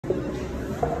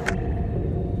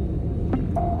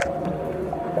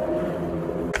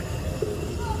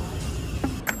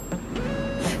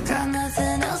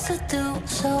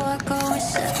So I go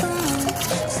reset the mood,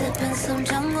 sipping some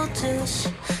jungle juice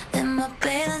in my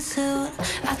bathing suit.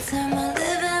 I turn my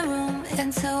living room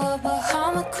into a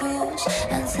Bahama cruise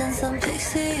and send some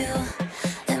pics to you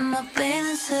in my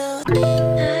bathing suit.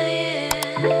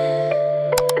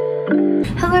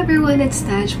 Hello everyone, it's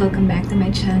Taj. Welcome back to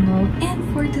my channel,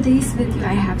 and for today's video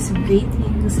I have some great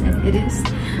news, and it is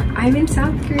I'm in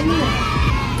South Korea.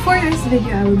 For this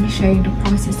video I will be sharing the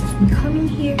process of me coming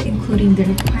here, including the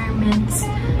requirements,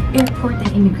 airport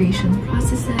and immigration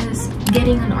processes,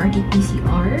 getting an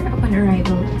RT-PCR upon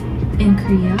arrival in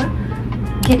Korea,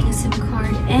 getting a SIM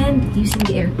card, and using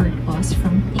the airport bus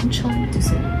from Incheon to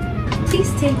Seoul.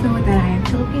 Please take note that I am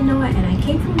Filipino and I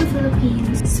came from the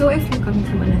Philippines, so if you're coming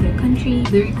from another country,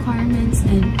 the requirements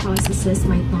and processes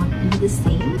might not be the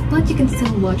same, but you can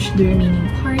still watch the remaining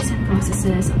parts and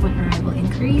processes upon arrival in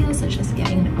Korea, such as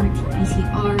getting an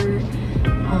RT-PCR,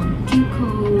 Q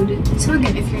code. So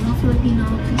again, if you're not Filipino,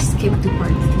 please skip to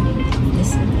part 3 of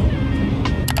this video.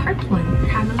 Part 1.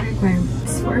 Travel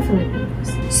requirements for Filipinos.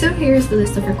 So here's the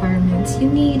list of requirements you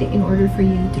need in order for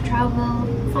you to travel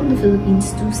from the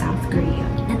Philippines to South Korea,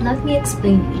 and let me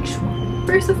explain each one.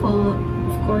 First of all,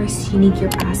 of course, you need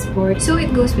your passport. So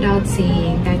it goes without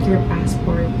saying that your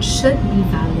passport should be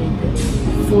valid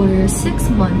for 6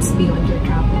 months beyond your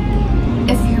travel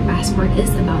date. If your passport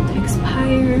is about to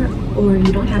expire or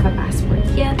you don't have a passport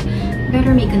yet,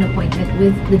 better make an appointment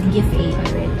with the DFA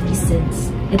already, since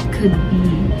it could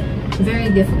be very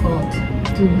difficult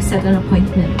to set an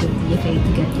appointment with DFA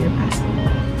to get your passport.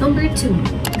 Number 2,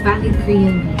 valid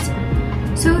Korean visa.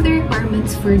 So the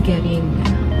requirements for getting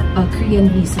a Korean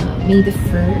visa may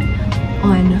differ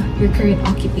on your current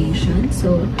occupation.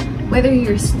 So whether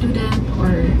you're a student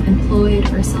or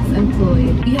employed or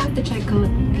self-employed, you have to check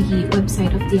out the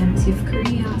website of the Embassy of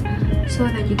Korea so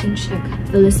that you can check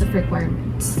the list of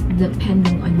requirements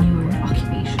depending on your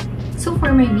occupation. So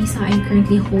for my visa, I'm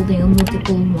currently holding a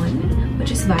multiple one, which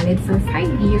is valid for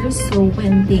 5 years. So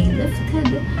when they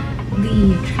lifted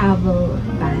the travel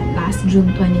ban last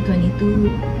June 2022,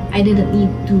 I didn't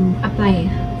need to apply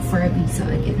for a visa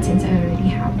again since I already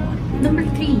have one. Number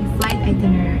 3, flight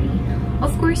itinerary.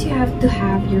 Of course, you have to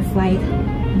have your flight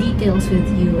details with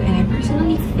you, and I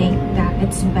personally think that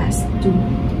it's best to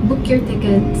book your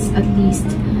tickets at least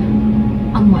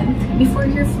a month before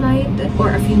your flight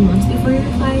or a few months before your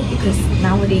flight, because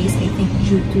nowadays I think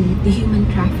due to the human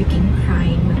trafficking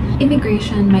crime,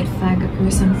 immigration might flag a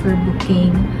person for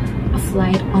booking a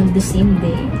flight on the same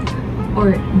day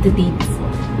or the day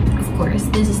before. Of course,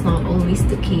 this is not always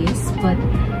the case, but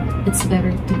it's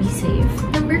better to be safe.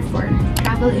 Number 4,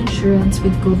 travel insurance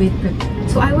with COVID Protect.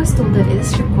 So I was told that it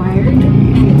is required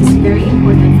and it is very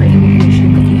important for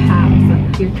immigration that you have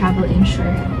your travel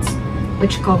insurance,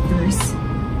 which covers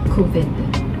COVID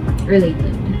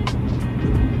related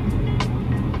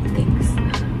things.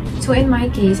 So in my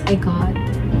case, I got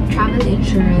travel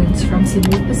insurance from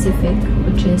Cebu Pacific,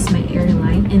 which is my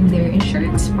airline, and their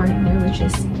insurance partner, which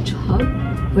is Chubb,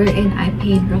 wherein I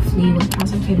paid roughly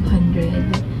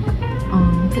 1,500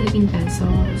 Philippine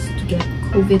pesos to get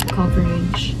COVID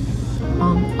coverage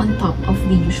on top of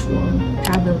the usual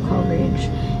travel coverage.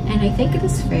 And I think it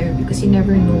is fair because you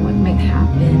never know what might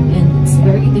happen, and it's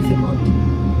very difficult to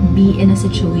be in a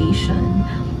situation,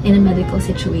 in a medical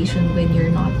situation, when you're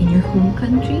not in your home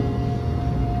country.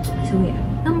 So yeah.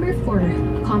 Number 4,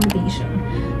 accommodation.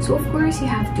 So of course you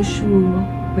have to show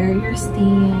where you're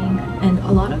staying, and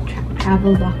a lot of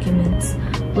travel documents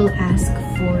will ask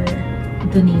for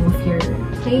the name of your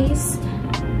place,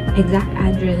 exact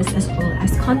address, as well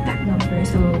as contact number,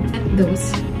 so get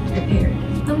those prepared.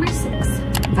 Number 6,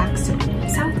 vaccine.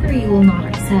 South Korea will not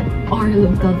accept our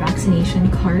local vaccination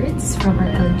cards from our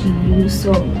LGU,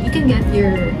 so you can get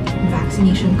your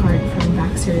vaccination card from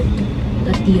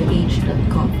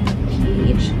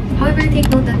vaxcert.doh.gov.ph. However, take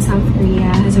note that South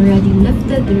Korea has already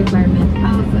lifted the requirement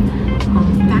of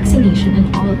vaccination,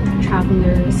 and all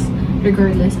travelers,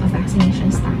 regardless of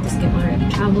vaccination status, can already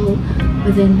travel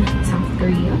within South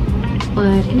Korea.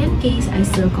 But in any case, I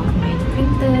still got mine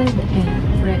printed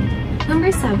and ready.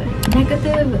 Number 7,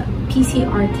 negative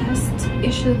PCR test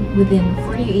issued within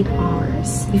 48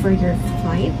 hours before your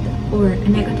flight, or a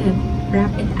negative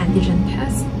rapid antigen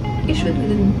test issued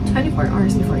within 24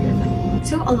 hours before your flight.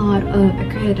 So a lot of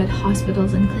accredited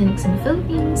hospitals and clinics in the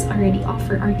Philippines already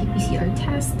offer RT-PCR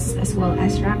tests as well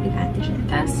as rapid antigen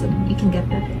tests, so you can get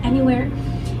that anywhere.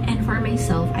 And for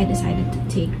myself, I decided to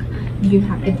take the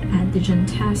rapid antigen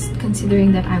test,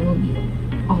 considering that I will be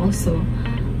also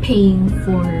paying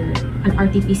for an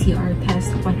RT-PCR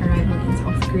test upon arrival in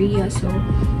South Korea. So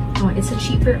it's a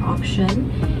cheaper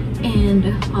option, And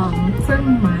for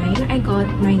mine, I got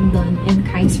mine done in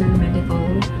Kaiser Medical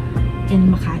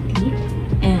in Makati,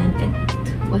 and it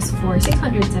was for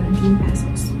 617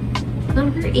 pesos.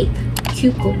 Number 8,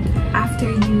 Q code. After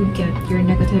you get your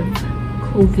negative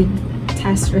COVID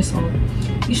test result,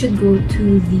 you should go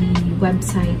to the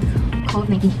website called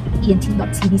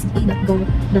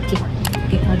covid19ent.cdca.go.kr.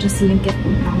 Okay, I'll just link it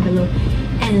down below.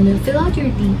 And fill out your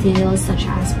details such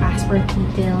as passport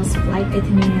details, flight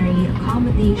itinerary,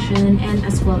 accommodation, and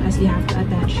as well as you have to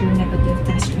attach your negative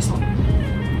test result.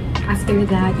 After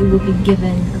that, you will be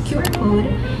given a QR code,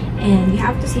 and you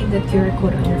have to save that QR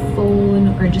code on your phone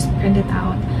or just print it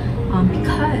out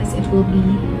because it will be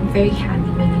very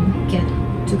handy when you get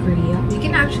to Korea. You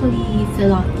can actually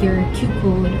fill out your Q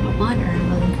code upon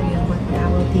arrival in Korea, but that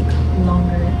will take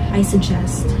longer. I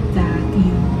suggest that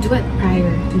you do it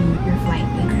prior to your flight.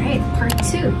 Alright, part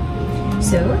 2.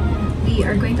 So we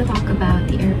are going to talk about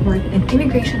the airport and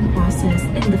immigration process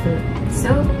in the Philippines. So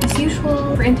as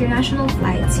usual, for international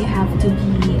flights, you have to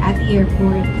be at the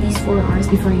airport at least 4 hours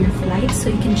before your flight so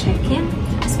you can check in,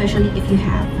 especially if you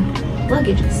have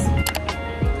luggages.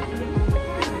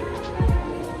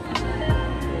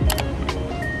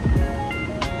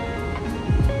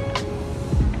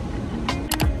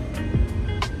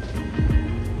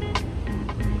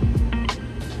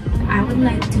 I would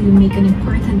like to make an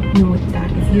important note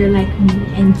that if you're like me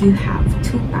and you have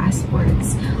 2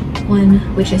 passports, one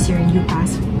which is your new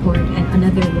passport and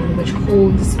another one which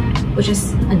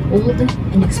is an old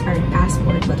and expired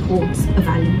passport but holds a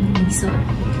valid visa,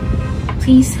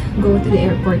 please go to the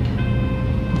airport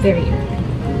very early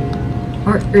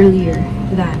or earlier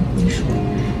than usual,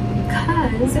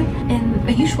 because in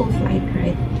a usual flight,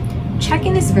 right,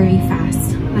 check-in is very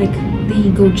fast. Like, they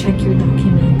go check your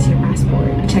documents, your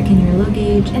passport, check in your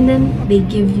luggage, and then they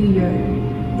give you your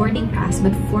boarding pass.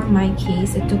 But for my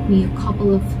case, it took me a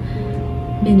couple of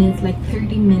minutes, like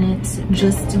 30 minutes,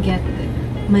 just to get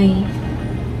my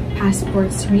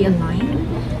passports realigned.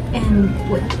 And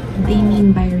what they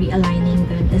mean by realigning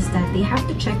them is that they have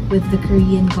to check with the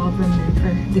Korean government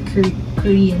or the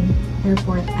Korean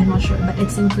airport. I'm not sure, but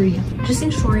it's in Korea. Just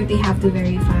in short, they have to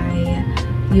verify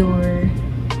your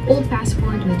old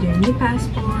passport with your new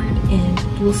passport, and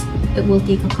it will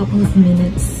take a couple of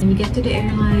minutes. When you get to the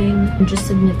airline, just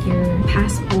submit your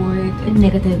passport and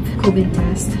negative COVID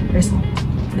test result.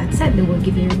 That's it. They will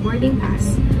give you your boarding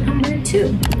pass. Number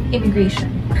 2,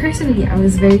 immigration. Personally, I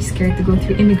was very scared to go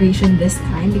through immigration this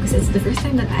time because it's the first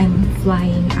time that I'm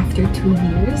flying after 2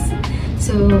 years.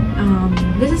 So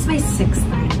this is my 6th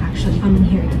time actually coming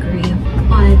here to Korea,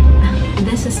 but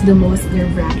this is the most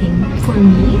nerve-wracking for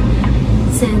me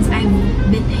since I've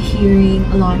been hearing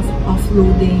a lot of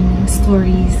offloading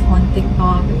stories on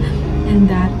TikTok and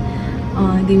that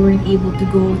they weren't able to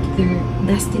go to their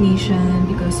destination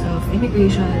because of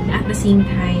immigration. At the same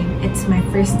time, it's my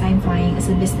first time flying as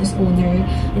a business owner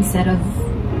instead of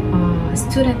a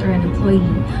student or an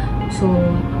employee. So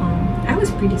I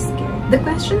was pretty scared. The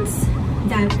questions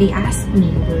that they asked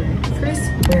me were,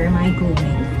 first, where am I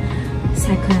going?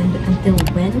 Second, until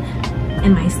when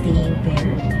am I staying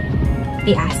there?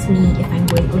 They asked me if I'm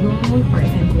going alone or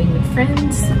if I'm going with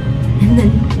friends. And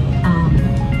then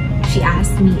she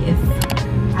asked me if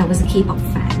I was a K-pop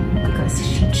fan because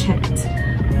she checked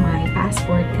my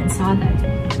passport and saw that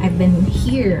I've been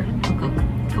here a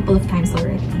couple of times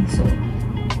already. So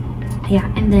yeah,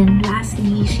 and then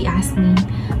lastly, she asked me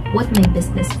what my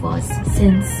business was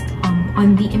since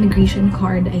on the immigration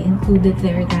card I included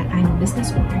there that I'm a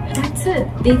business owner. That's it.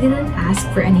 They didn't ask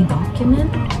for any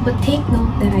document, but take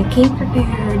note that I came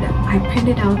prepared. I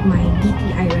printed out my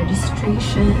DTI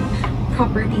registration,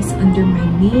 properties under my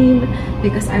name,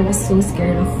 because I was so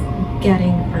scared of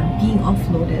getting or being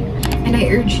offloaded. And I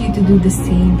urge you to do the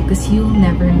same because you'll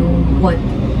never know what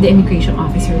the immigration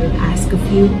officer will ask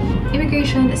of you.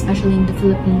 Immigration, especially in the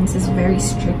Philippines, is very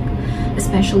strict,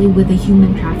 especially with the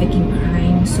human trafficking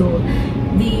crime. So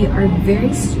they are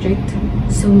very strict.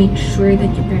 So make sure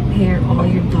that you prepare all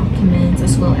your documents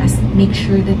as well as make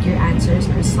sure that your answers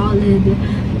are solid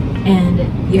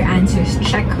and your answers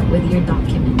check with your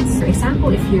documents. For example,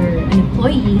 if you're an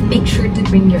employee, make sure to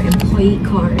bring your employee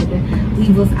card,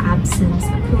 leave of absence,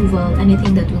 approval,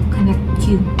 anything that will connect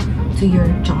you to your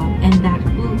job and that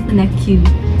will connect you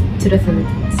to the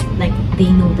Philippines. Like,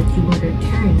 they know that you will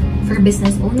return. For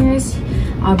business owners,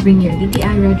 bring your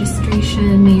DTI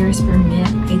registration, mayor's permit,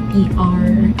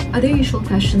 ITR, other usual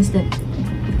questions that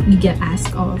you get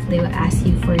asked of. They will ask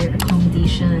you for your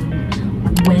accommodation,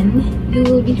 when you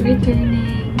will be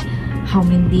returning, how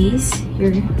many days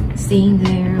you're staying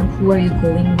there, who are you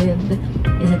going with,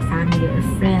 is it family or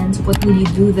friends, what will you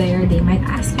do there. They might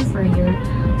ask you for your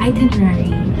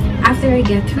itinerary. After I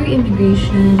get through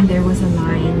immigration, there was a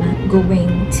line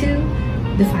going to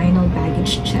the final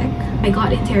baggage check. I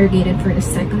got interrogated for the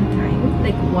second time.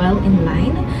 Like, while in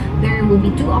line, there will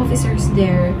be 2 officers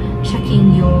there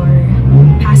checking your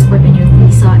passport and your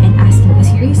visa and asking a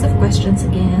series of questions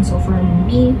again. So for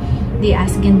me, they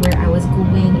asked again where I was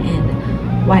going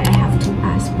and why I have 2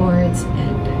 passports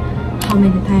and how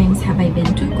many times have I been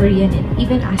to Korea, and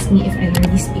even asked me if I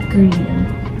already speak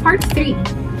Korean. Part 3.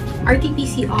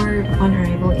 RT-PCR upon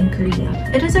arrival in Korea.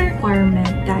 It is a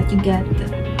requirement that you get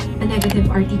a negative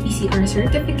RT-PCR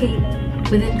certificate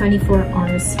within 24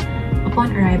 hours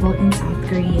upon arrival in South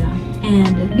Korea.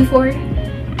 And before,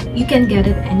 you can get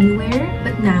it anywhere,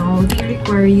 but now they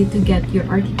require you to get your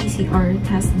RT-PCR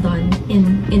test done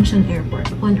in Incheon Airport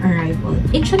upon arrival.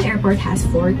 Incheon Airport has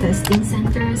 4 testing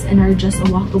centers and are just a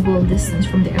walkable distance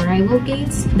from the arrival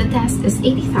gates. The test is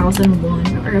 80,000 won,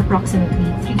 or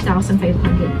approximately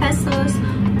 3,500 pesos,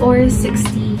 or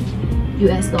 60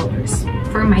 US dollars.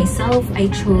 For myself, I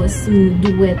chose to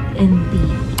do it in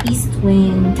the East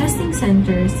Wing Testing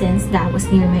Center since that was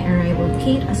near my arrival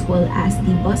gate, as well as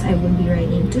the bus I would be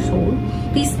riding to Seoul.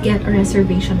 Please get a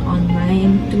reservation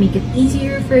online to make it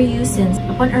easier for you, since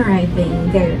upon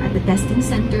arriving there at the testing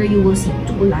center, you will see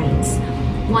 2 lines.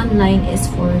 One line is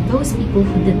for those people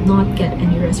who did not get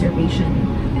any reservation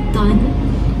done,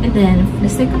 and then the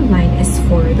second line is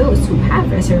for those who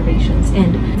have reservations,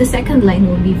 and the second line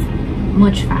will be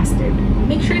much faster.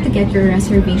 Make sure to get your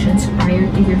reservations prior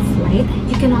to your flight.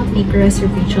 You cannot make a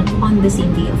reservation on the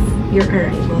same day of your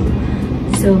arrival.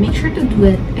 So make sure to do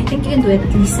it. I think you can do it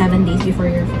at least 7 days before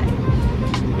your flight.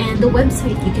 And the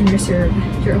website you can reserve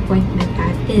your appointment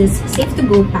at is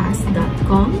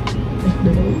safetogopass.com, like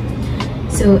below.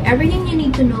 So everything you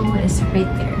need to know is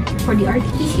right there. For the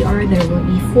RT-PCR, there will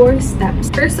be 4 steps.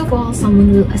 First of all,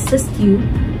 someone will assist you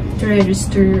to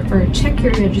register or check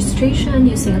your registration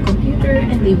using a computer,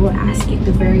 and they will ask you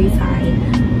to verify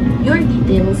your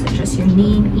details such as your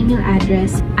name, email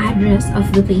address, address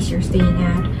of the place you're staying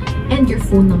at, and your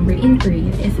phone number in Korea,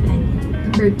 if any.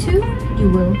 Number 2, you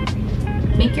will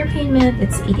make your payment.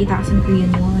 It's 80,000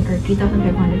 Korean won, or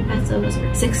 3,500 pesos,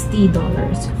 or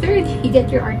 $60. Third, you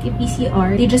get your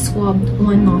RT-PCR. They just swabbed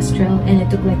 1 nostril and it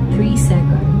took like 3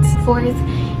 seconds. Fourth,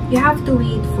 you have to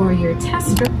wait for your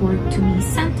test report to be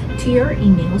sent to your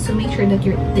email, so make sure that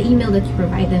the email that you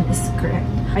provide them is correct.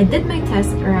 I did my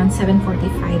test around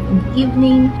 7:45 in the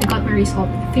evening. I got my result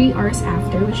 3 hours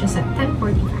after, which is at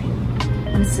 10:45.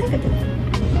 Let's look at it.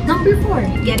 Number 4,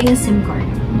 getting a SIM card.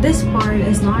 This part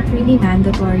is not really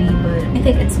mandatory, but I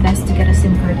think it's best to get a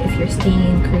SIM card if you're staying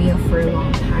in Korea for a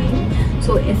long time.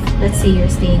 So if, let's say, you're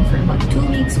staying for about 2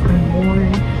 weeks or more,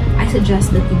 I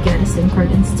suggest that you get a SIM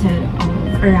card instead of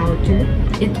a router.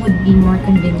 It would be more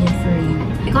convenient for you.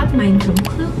 I got mine from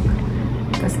Klook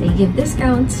because they give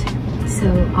discounts. So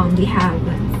they have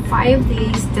 5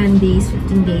 days, 10 days,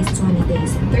 15 days, 20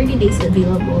 days, and 30 days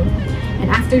available. And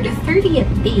after the 30th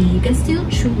day, you can still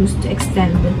choose to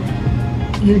extend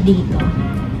your data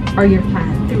or your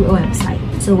plan through a website.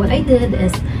 So what I did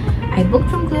is I booked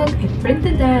from Klook, I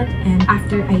printed that, and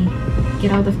after I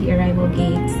get out of the arrival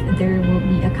gates, there will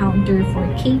be a counter for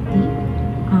KP.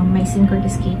 My SIM card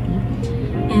is KP,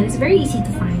 and it's very easy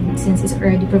to find since it's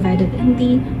already provided in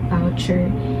the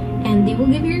voucher. And they will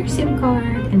give you your SIM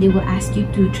card and they will ask you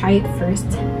to try it first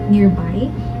nearby,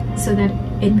 so that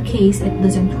in case it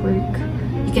doesn't work,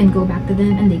 you can go back to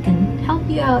them and they can help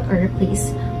you out or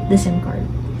replace the SIM card.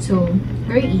 So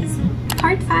very easy.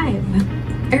 Part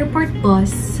 5, airport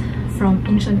bus from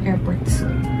Incheon Airport to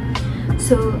Seoul.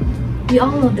 So we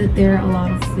all know that there are a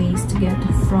lot of ways to get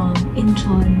from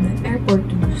Incheon Airport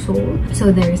to Seoul.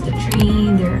 So there's the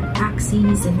train, there are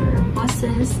taxis, and there are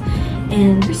buses.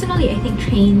 And personally, I think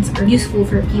trains are useful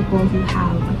for people who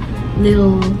have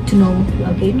little to no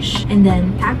luggage. And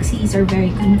then taxis are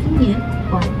very convenient,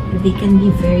 but they can be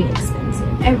very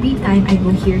expensive. Every time I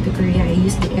go here to Korea, I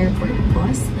use the airport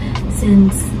bus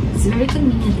since it's very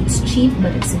convenient. It's cheap,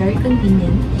 but it's very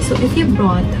convenient. So if you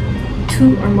brought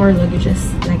 2 or more luggages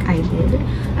like I did,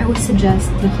 I would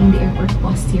suggest taking the airport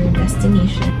bus to your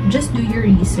destination. Just do your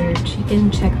research. You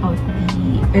can check out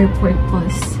the airport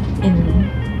bus in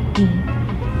the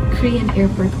Korean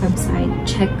airport website.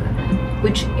 Check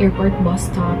which airport bus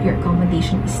stop your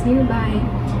accommodation is nearby,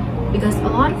 because a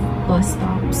lot of bus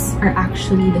stops are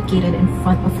actually located in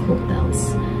front of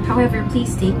hotels. However,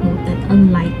 please take note that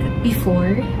unlike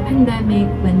before pandemic,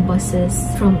 when buses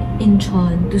from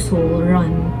Incheon to Seoul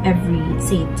run every,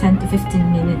 say, 10 to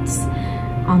 15 minutes,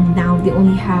 now they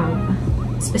only have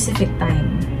specific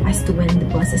time as to when the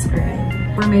buses arrive.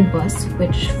 For my bus,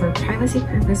 which for privacy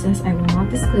purposes I will not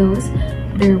disclose,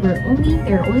 there are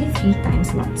only 3 time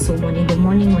slots. So one in the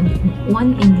morning,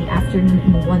 one in the afternoon,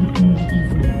 and one in the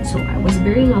evening. So I was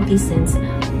very lucky since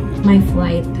my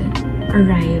flight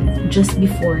arrived just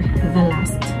before the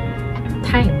last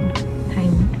time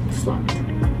slot.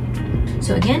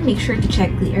 So again, make sure to check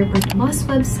the airport bus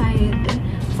website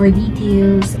for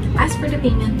details. As for the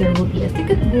payment, there will be a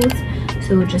ticket booth.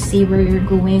 So just say where you're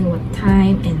going, what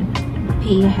time, and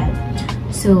pay ahead.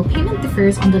 So payment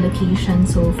differs on the location.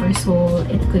 So for Seoul,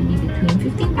 it could be between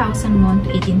 15,000 won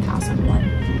to 18,000 won.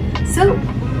 So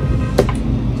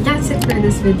that's it for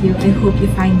this video. I hope you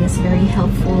find this very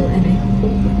helpful, and I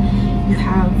hope you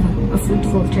have a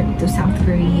fruitful trip to South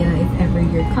Korea if ever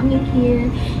you're coming here.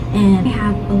 And I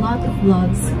have a lot of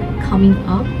vlogs coming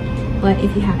up, but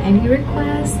if you have any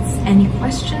requests, any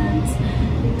questions,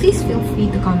 please feel free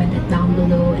to comment it down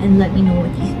below and let me know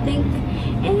what you think.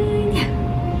 And yeah,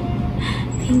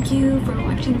 thank you for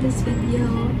watching this video,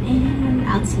 and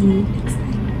I'll see you next time.